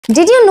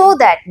Did you know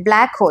that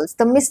black holes,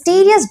 the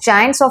mysterious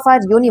giants of our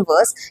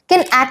universe,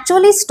 can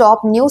actually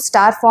stop new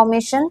star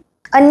formation?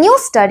 A new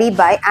study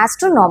by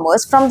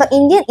astronomers from the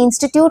Indian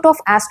Institute of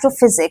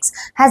Astrophysics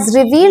has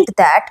revealed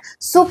that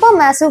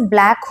supermassive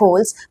black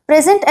holes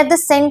present at the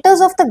centers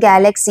of the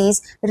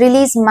galaxies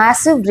release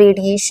massive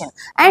radiation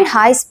and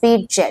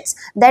high-speed jets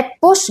that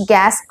push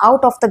gas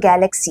out of the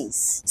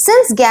galaxies.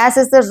 Since gas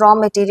is the raw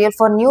material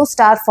for new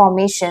star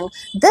formation,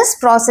 this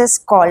process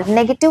called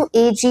negative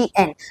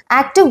AGN,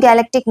 active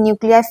galactic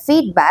nuclei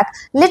feedback,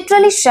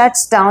 literally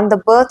shuts down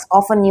the birth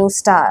of a new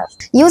star.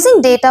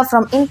 Using data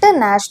from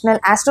international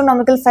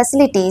astronomical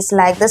facilities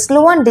like the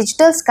Sloan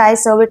Digital Sky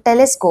Survey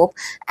Telescope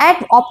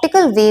at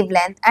optical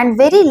wavelength and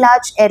Very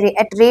Large Array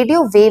at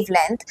radio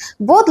wavelength,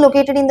 both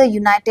located in the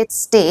United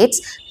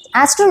States,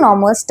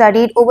 astronomers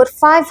studied over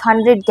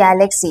 500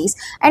 galaxies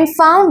and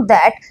found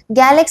that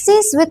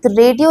galaxies with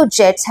radio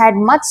jets had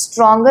much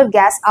stronger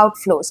gas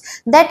outflows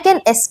that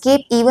can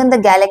escape even the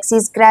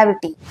galaxy's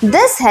gravity.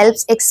 This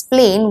helps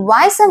explain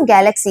why some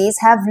galaxies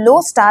have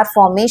low star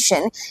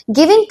formation,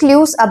 giving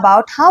clues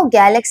about how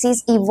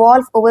galaxies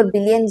evolve over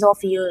billions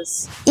of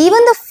years. Even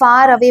the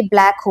faraway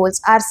black holes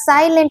are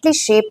silently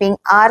shaping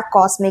our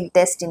cosmic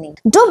destiny.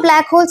 Do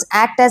black holes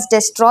act as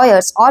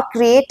destroyers or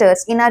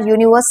creators in our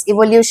universe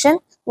evolution?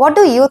 What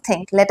do you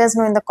think? Let us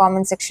know in the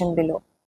comment section below.